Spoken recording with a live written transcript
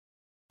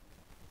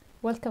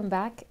Welcome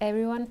back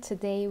everyone.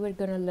 Today we're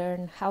going to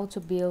learn how to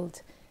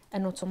build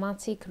an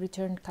automatic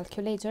return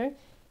calculator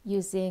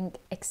using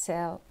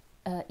Excel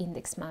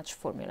index match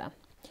formula.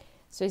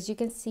 So as you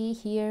can see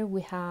here,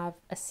 we have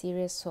a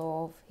series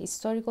of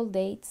historical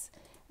dates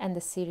and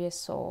a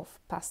series of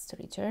past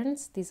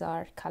returns. These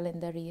are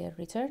calendar year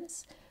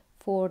returns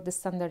for the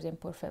Standard &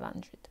 Poor's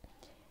 500.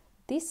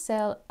 This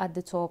cell at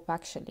the top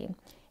actually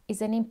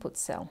is an input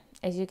cell.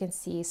 As you can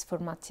see, it's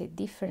formatted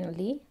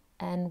differently,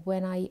 and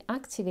when I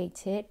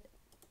activate it,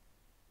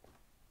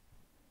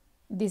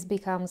 this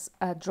becomes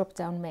a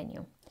drop-down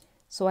menu.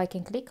 So I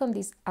can click on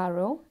this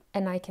arrow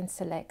and I can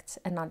select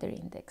another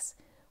index.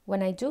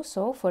 When I do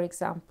so, for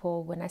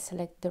example, when I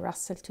select the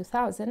Russell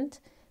 2000,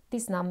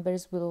 these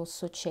numbers will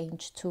also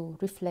change to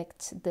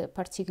reflect the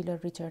particular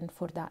return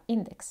for that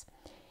index.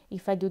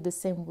 If I do the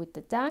same with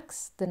the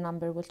DAX, the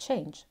number will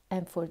change.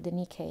 And for the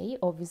Nikkei,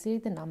 obviously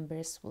the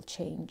numbers will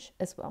change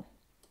as well.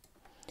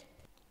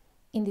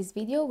 In this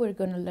video, we're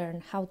going to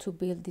learn how to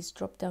build this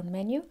drop-down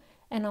menu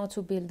and how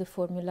to build the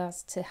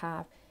formulas to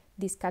have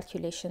these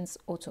calculations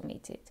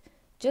automated,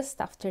 just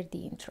after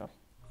the intro.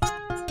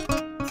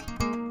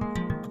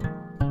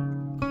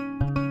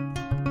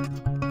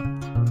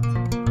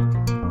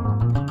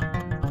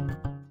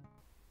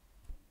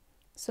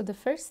 So the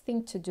first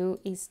thing to do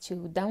is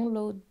to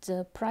download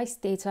the price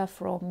data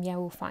from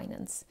Yahoo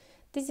Finance.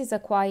 This is a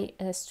quite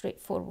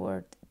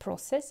straightforward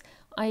process.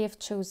 I have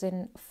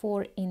chosen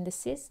 4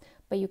 indices,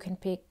 but you can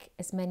pick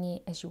as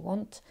many as you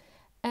want.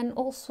 And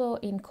also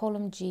in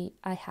column G,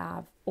 I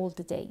have all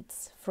the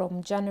dates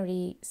from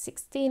January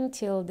 16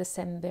 till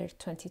December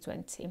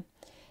 2020.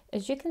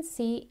 As you can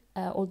see,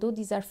 although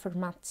these are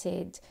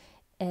formatted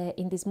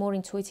in this more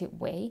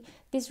intuitive way,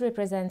 this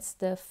represents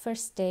the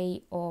first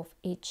day of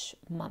each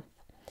month.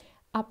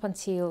 Up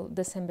until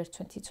December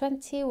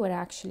 2020, where I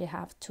actually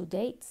have 2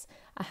 dates.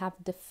 I have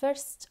the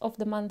 1st of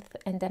the month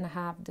and then I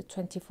have the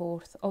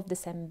 24th of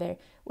December,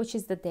 which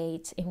is the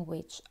date in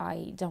which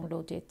I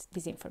downloaded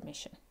this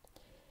information.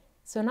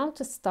 So now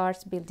to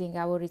start building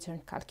our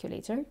return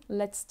calculator,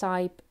 let's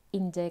type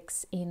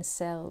index in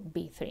cell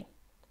B3.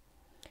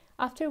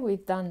 After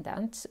we've done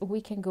that,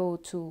 we can go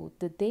to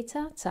the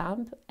Data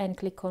tab and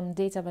click on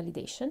Data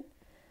Validation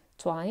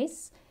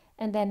twice,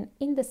 and then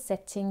in the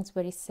settings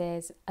where it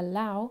says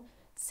Allow,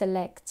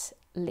 select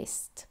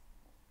List.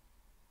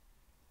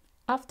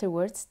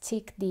 Afterwards,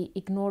 tick the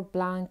Ignore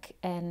Blank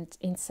and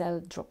In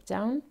Cell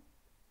drop-down,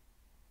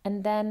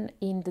 and then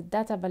in the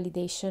Data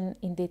Validation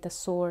in Data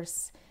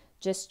Source,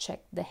 just check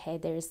the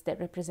headers that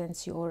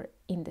represents your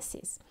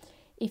indices.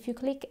 If you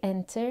click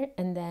enter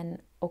and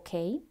then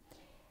OK,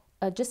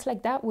 just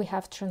like that, we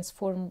have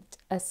transformed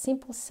a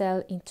simple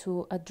cell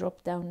into a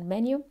drop-down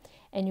menu,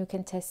 and you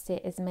can test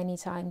it as many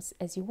times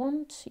as you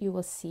want. You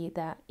will see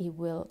that it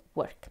will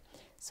work.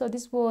 So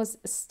this was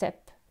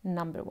step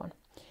number 1.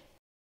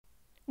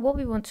 What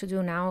we want to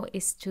do now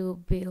is to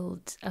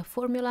build a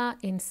formula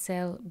in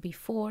cell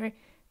B4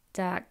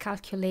 that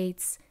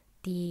calculates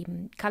the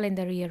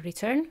calendar year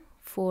return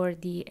for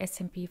the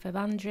S&P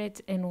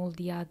 500 and all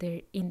the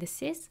other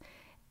indices,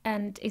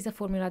 and is a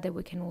formula that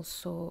we can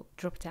also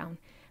drop down.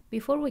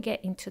 Before we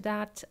get into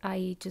that,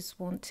 I just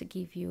want to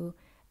give you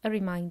a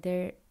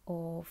reminder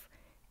of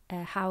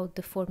how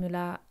the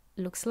formula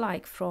looks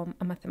like from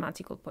a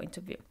mathematical point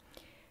of view.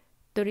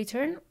 The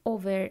return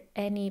over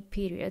any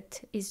period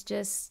is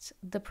just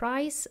the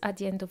price at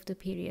the end of the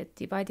period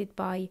divided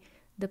by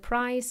the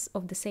price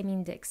of the same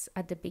index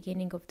at the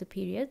beginning of the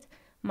period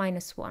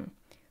minus 1.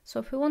 So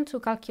if we want to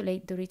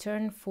calculate the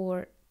return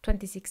for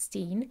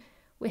 2016,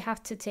 we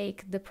have to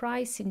take the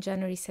price in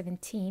January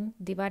 17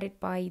 divided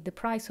by the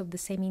price of the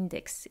same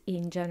index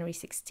in January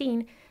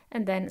 16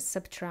 and then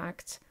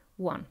subtract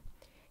 1.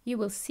 You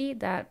will see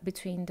that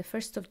between the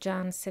 1st of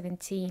Jan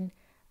 17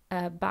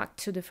 back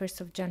to the 1st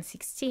of Jan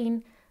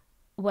 16,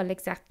 well,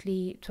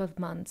 exactly 12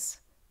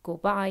 months go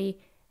by,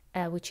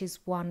 which is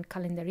 1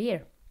 calendar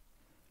year.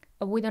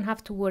 We don't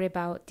have to worry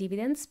about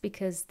dividends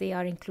because they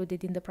are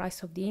included in the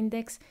price of the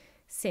index,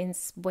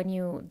 since when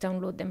you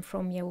download them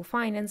from Yahoo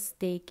Finance,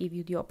 they give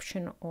you the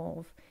option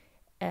of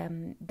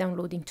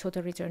downloading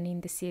total return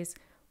indices,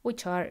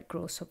 which are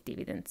gross of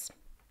dividends.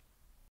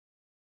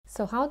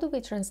 So how do we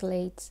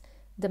translate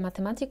the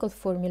mathematical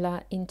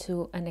formula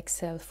into an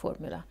Excel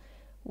formula?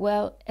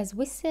 Well, as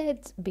we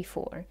said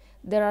before,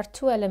 there are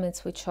 2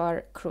 elements which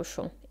are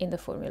crucial in the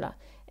formula,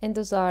 and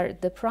those are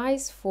the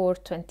price for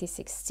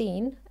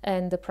 2016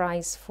 and the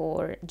price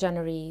for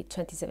January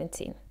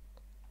 2017.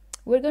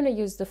 We're going to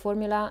use the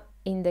formula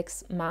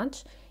index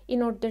match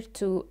in order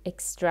to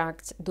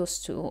extract those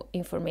 2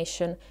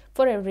 information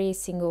for every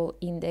single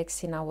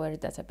index in our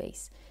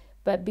database.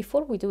 But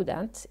before we do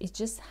that, it's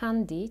just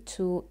handy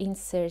to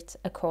insert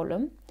a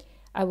column.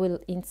 I will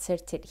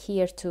insert it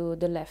here to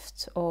the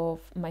left of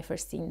my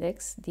first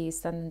index, the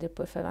Standard &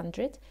 Poor's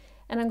 500,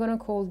 and I'm going to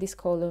call this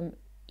column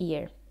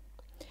year.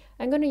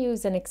 I'm going to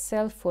use an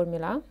Excel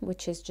formula,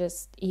 which is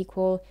just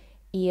equal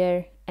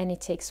year, and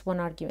it takes 1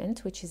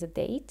 argument, which is a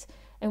date.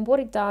 And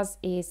what it does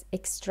is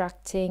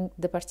extracting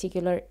the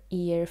particular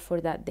year for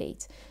that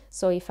date.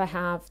 So if I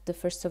have the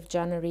 1st of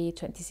January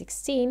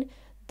 2016,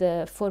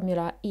 the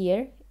formula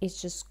year is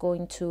just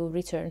going to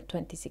return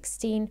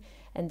 2016,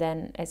 and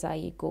then as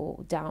I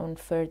go down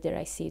further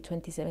I see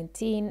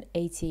 2017,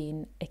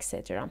 18,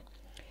 etc.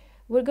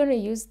 We're going to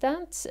use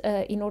that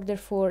in order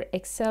for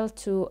Excel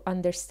to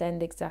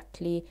understand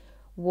exactly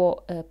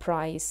what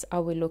price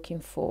are we looking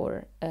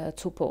for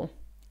to pull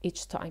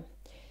each time.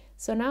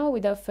 So now,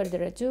 without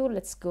further ado,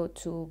 let's go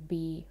to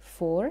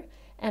B4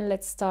 and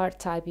let's start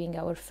typing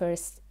our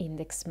first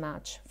index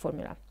match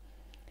formula.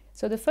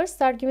 So the first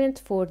argument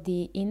for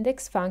the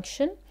index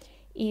function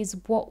is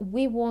what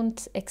we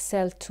want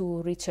Excel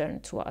to return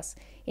to us.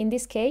 In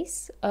this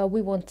case,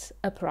 we want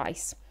a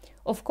price.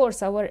 Of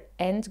course, our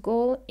end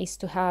goal is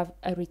to have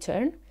a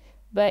return,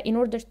 but in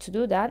order to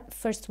do that,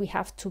 first we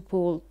have to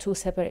pull two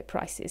separate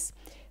prices.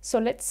 So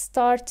let's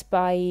start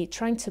by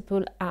trying to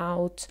pull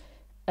out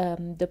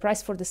the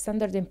price for the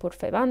Standard & Poor's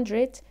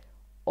 500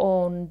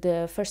 on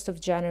the 1st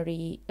of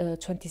January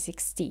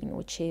 2016,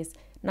 which is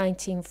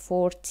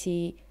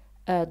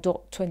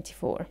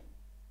 1940.24.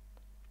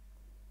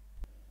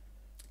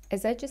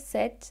 As I just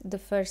said, the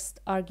first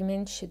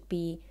argument should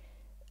be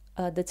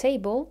the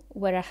table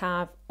where I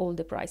have all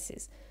the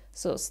prices.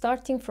 So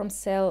starting from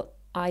cell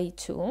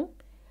I2,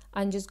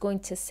 I'm just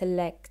going to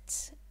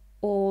select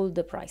all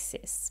the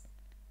prices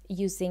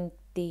using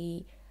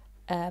the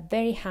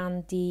very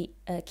handy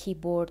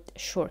keyboard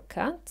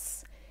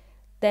shortcuts.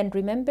 Then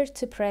remember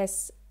to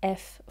press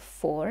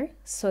F4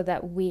 so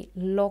that we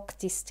lock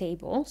this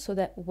table, so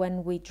that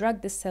when we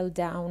drag the cell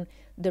down,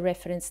 the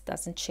reference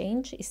doesn't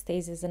change, it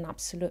stays as an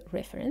absolute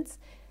reference.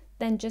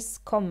 Then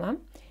just comma.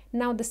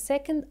 Now the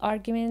second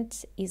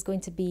argument is going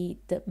to be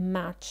the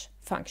match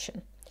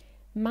function.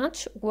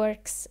 Match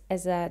works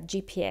as a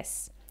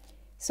GPS.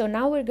 So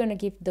now we're going to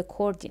give the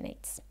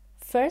coordinates.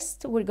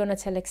 First, we're going to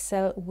tell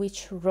Excel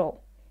which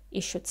row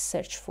it should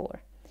search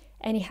for.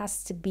 And it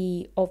has to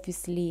be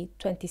obviously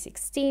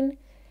 2016.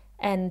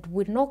 And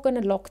we're not going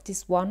to lock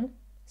this one.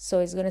 So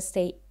it's going to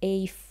stay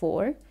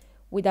A4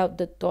 without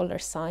the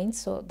 $sign,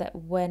 so that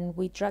when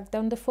we drag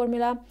down the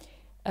formula,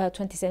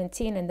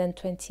 2017 and then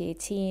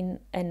 2018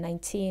 and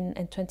 19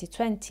 and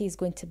 2020 is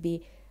going to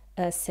be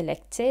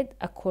selected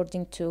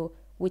according to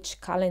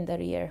which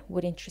calendar year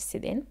we're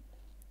interested in.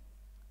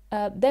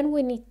 Then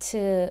we need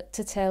to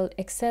tell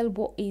Excel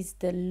what is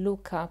the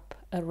lookup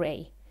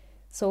array.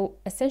 So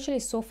essentially,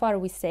 so far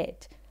we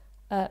said,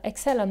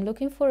 Excel, I'm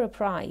looking for a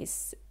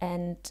price,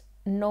 and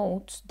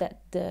note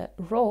that the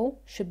row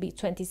should be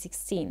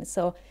 2016.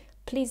 So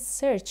please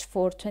search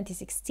for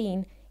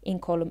 2016 in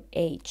column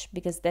H,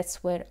 because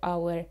that's where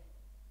our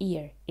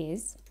year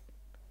is.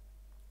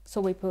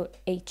 So we put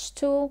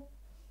H2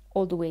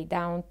 all the way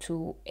down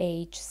to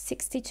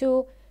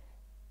H62,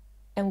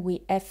 and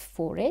we F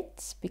for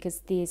it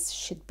because this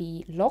should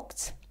be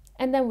locked.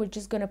 And then we're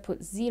just going to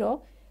put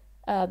 0.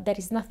 That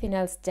is nothing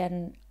else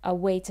than a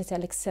way to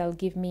tell Excel,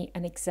 give me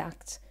an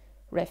exact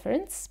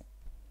reference.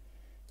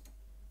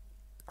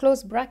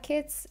 Close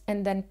brackets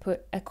and then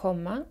put a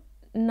comma.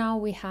 Now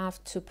we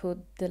have to put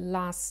the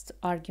last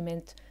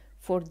argument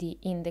for the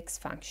index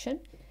function,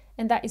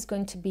 and that is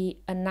going to be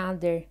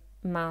another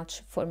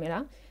match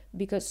formula,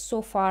 because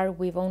so far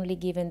we've only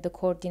given the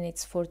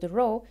coordinates for the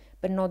row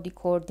but not the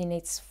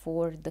coordinates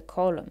for the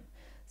column.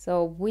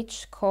 So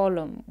which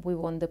column we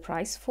want the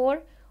price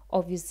for?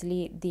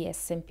 Obviously the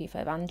S&P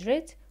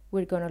 500.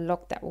 We're going to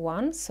lock that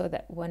one so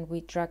that when we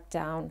drag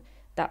down,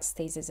 that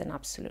stays as an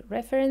absolute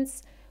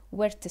reference.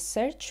 Where to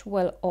search?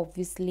 Well,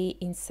 obviously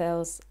in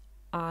cells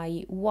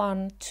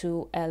I1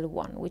 to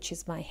L1, which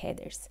is my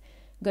headers.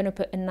 I'm going to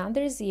put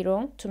another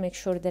 0 to make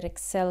sure that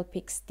Excel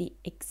picks the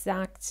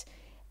exact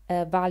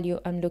value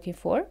I'm looking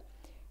for,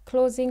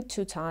 closing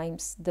 2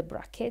 times the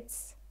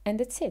brackets, and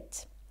that's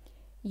it.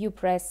 You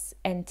press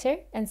enter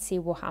and see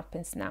what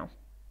happens now.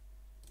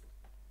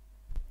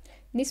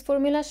 This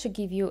formula should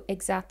give you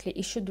exactly,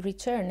 it should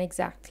return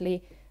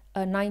exactly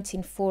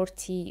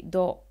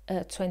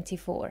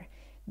 1940.24,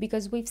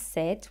 because we've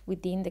said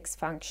with the index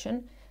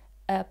function,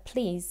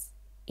 please,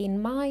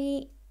 in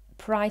my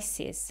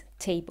prices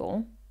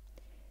table,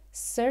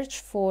 search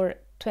for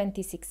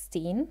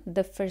 2016,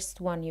 the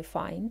first one you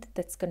find,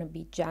 that's going to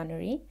be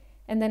January,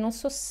 and then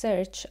also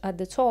search at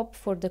the top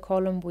for the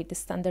column with the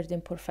Standard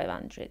 & Poor's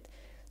 500.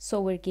 So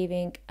we're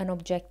giving an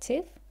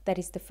objective, that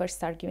is the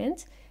first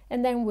argument,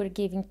 and then we're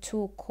giving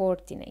 2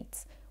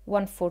 coordinates,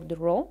 one for the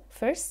row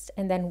first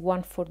and then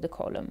one for the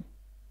column,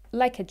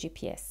 like a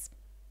GPS.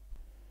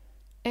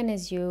 And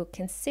as you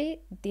can see,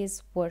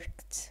 this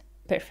worked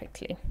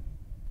perfectly.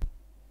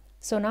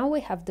 So now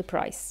we have the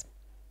price,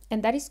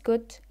 and that is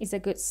good, is a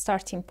good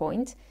starting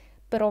point,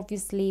 but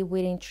obviously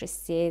we're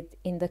interested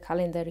in the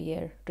calendar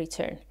year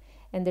return,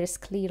 and there's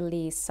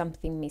clearly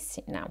something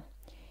missing now.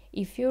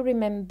 If you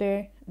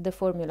remember the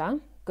formula,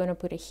 I'm gonna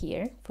put it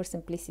here for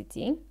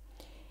simplicity.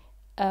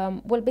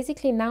 Well,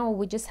 basically now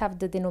we just have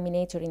the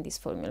denominator in this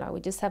formula. We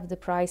just have the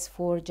price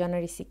for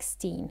January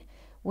 16.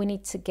 we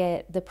need to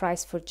get the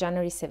price for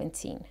January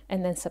 17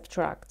 and then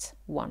subtract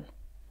 1.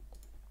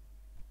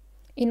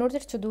 In order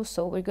to do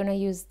so, we're going to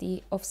use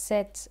the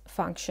offset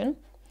function.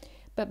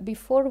 But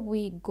before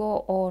we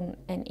go on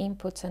and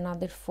input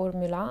another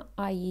formula,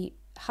 I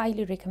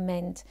highly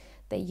recommend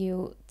that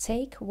you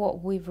take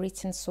what we've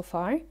written so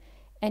far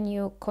and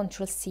you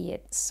Ctrl+C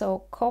it.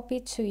 So copy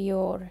to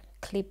your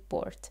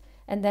clipboard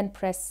and then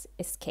press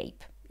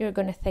escape. You're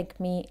going to thank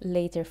me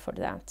later for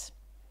that.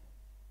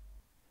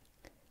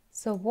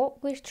 So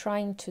what we're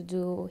trying to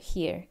do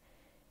here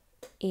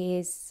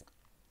is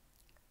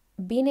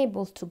being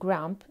able to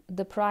grab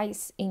the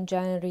price in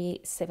January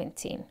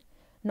 17.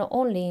 Not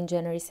only in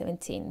January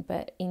 17,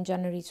 but in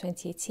January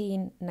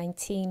 2018,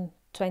 19,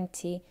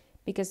 20,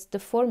 because the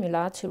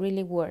formula to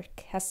really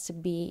work has to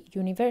be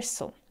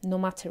universal, no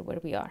matter where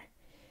we are.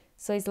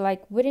 So it's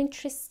like we're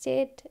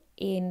interested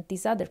in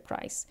this other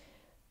price,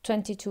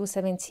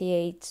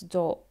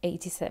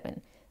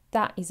 2278.87.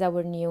 That is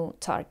our new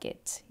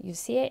target. You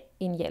see it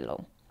in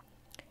yellow.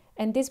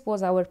 And this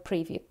was our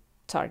previous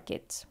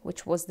target,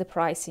 which was the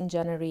price in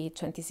January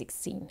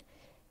 2016.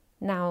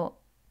 Now,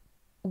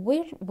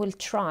 we will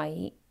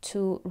try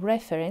to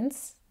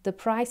reference the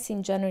price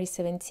in January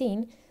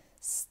 17,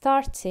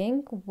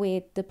 starting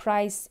with the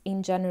price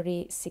in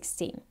January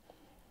 16.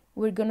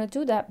 We're going to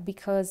do that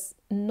because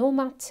no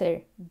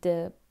matter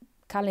the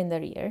calendar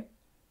year,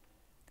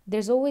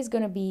 there's always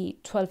going to be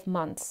 12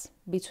 months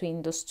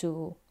between those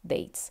two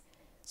dates.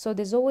 So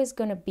there's always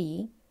going to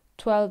be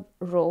 12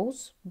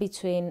 rows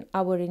between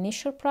our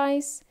initial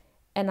price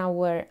and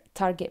our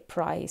target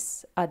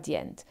price at the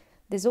end.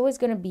 There's always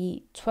going to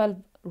be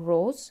 12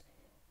 rows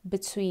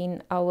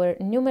between our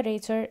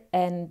numerator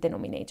and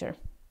denominator.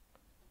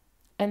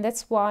 And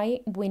that's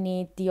why we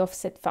need the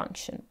offset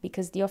function,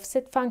 because the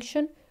offset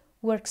function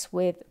works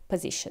with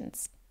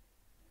positions.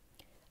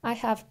 I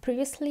have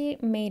previously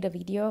made a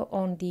video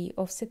on the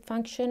offset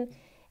function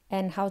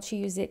and how to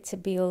use it to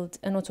build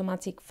an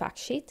automatic fact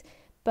sheet,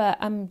 but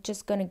I'm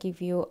just going to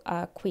give you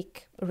a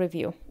quick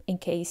review in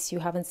case you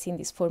haven't seen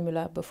this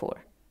formula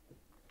before.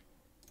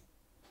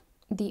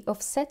 The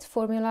offset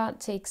formula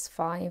takes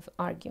 5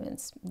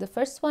 arguments. The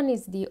first one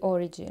is the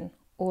origin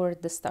or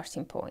the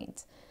starting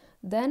point.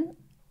 Then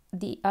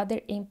the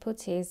other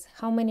input is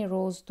how many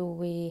rows do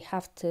we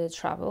have to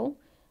travel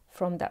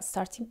from that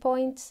starting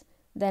point.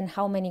 Then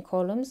how many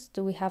columns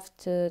do we have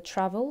to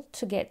travel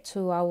to get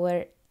to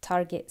our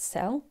target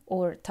cell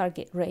or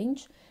target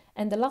range.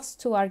 And the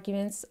last 2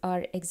 arguments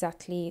are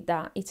exactly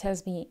that. It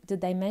tells me the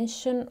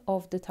dimension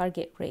of the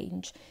target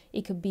range.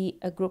 It could be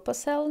a group of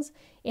cells.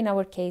 In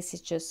our case,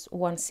 it's just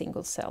one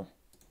single cell.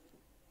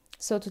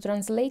 So to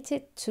translate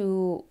it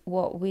to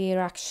what we're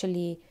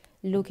actually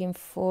looking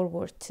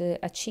forward to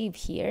achieve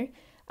here,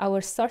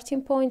 our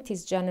starting point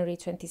is January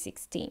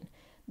 2016.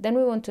 Then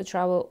we want to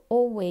travel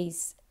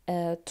always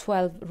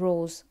 12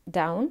 rows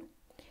down.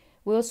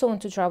 We also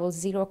want to travel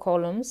 0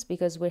 columns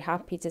because we're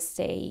happy to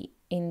stay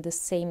in the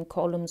same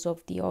columns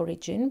of the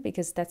origin,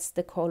 because that's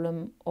the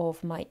column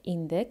of my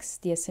index,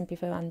 the S&P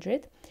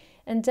 500.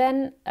 And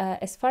then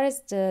as far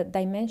as the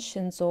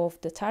dimensions of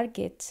the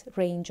target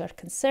range are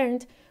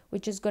concerned, we're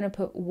just going to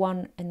put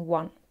 1 and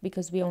 1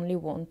 because we only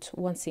want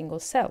one single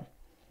cell.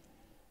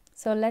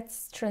 So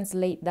let's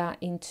translate that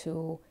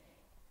into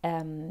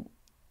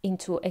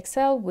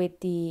Excel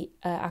with the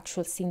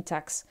actual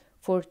syntax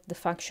for the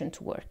function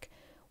to work.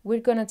 We're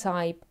going to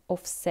type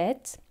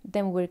offset,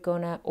 then we're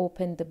going to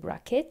open the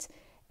bracket,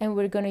 and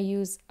we're going to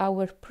use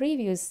our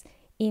previous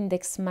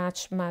index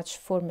match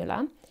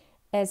formula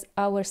as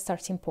our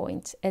starting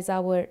point, as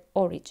our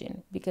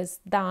origin,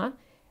 because that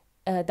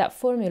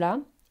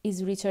formula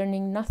is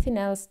returning nothing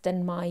else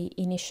than my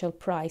initial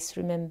price.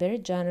 Remember,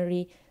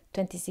 January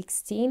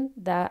 2016,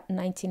 that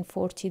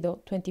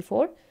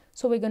 1940.24,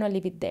 so we're going to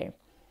leave it there.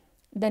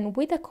 Then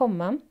with a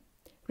comma,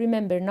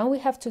 remember, now we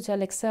have to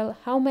tell Excel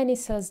how many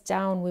cells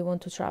down we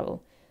want to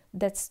travel.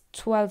 That's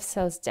 12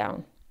 cells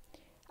down.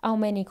 How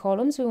many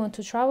columns we want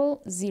to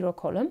travel? 0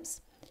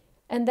 columns.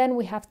 And then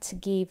we have to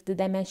give the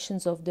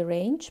dimensions of the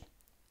range.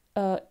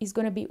 Is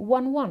going to be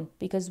 1, 1,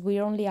 because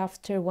we're only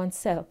after one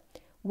cell,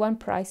 one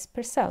price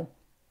per cell.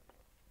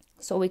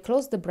 So we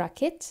close the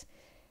bracket,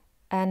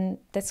 and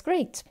that's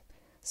great.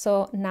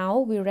 So now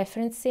we're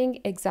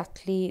referencing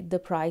exactly the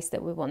price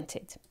that we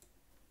wanted.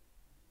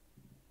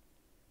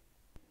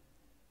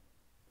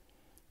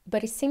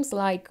 But it seems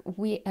like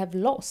we have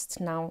lost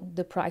now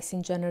the price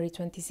in January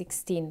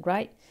 2016,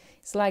 right?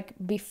 It's like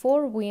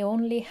before we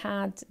only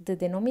had the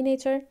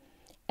denominator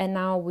and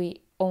now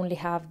we only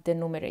have the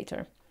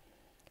numerator.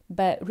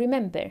 But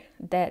remember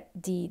that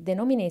the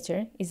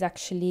denominator is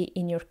actually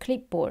in your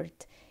clipboard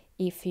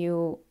if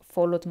you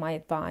followed my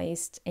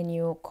advice and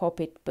you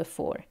copied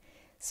before.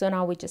 So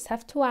now we just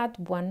have to add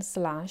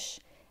 1/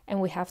 and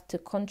we have to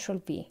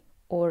Ctrl+V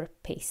or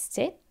paste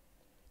it.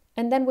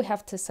 And then we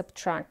have to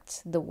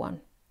subtract the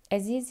 1.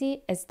 As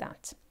easy as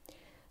that.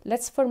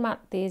 Let's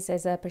format this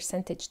as a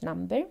percentage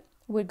number.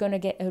 We're going to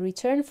get a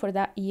return for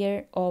that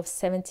year of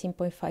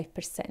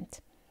 17.5%.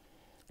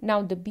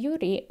 Now, the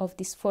beauty of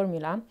this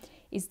formula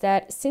is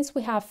that since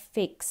we have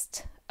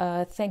fixed,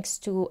 thanks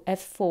to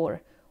F4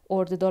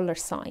 or the dollar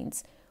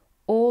signs,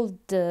 all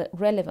the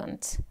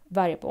relevant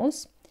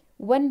variables,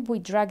 when we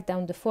drag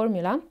down the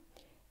formula,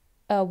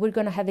 we're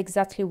going to have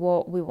exactly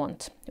what we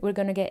want. We're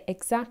going to get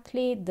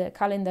exactly the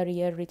calendar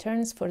year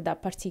returns for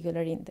that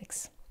particular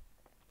index.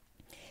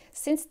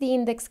 Since the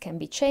index can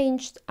be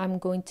changed, I'm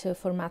going to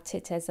format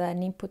it as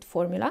an input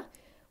formula.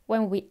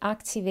 When we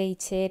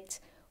activate it,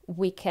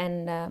 we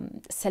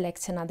can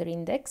select another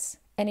index.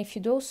 And if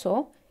you do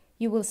so,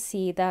 you will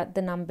see that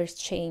the numbers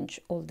change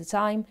all the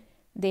time.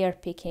 They are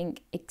picking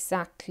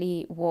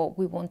exactly what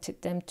we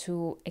wanted them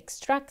to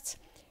extract.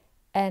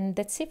 And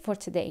that's it for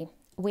today.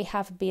 We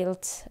have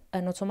built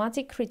an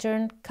automatic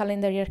return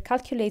calendar year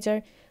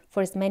calculator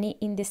for as many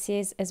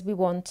indices as we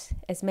want,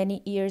 as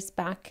many years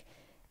back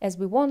as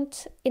we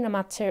want, in a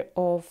matter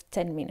of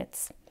 10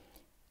 minutes.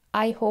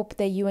 I hope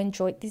that you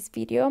enjoyed this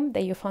video,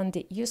 that you found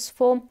it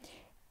useful.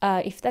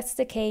 If that's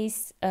the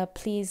case,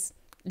 please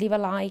leave a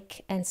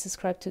like and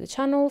subscribe to the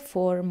channel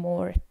for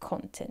more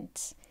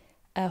content.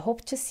 I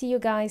hope to see you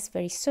guys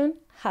very soon.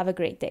 Have a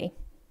great day.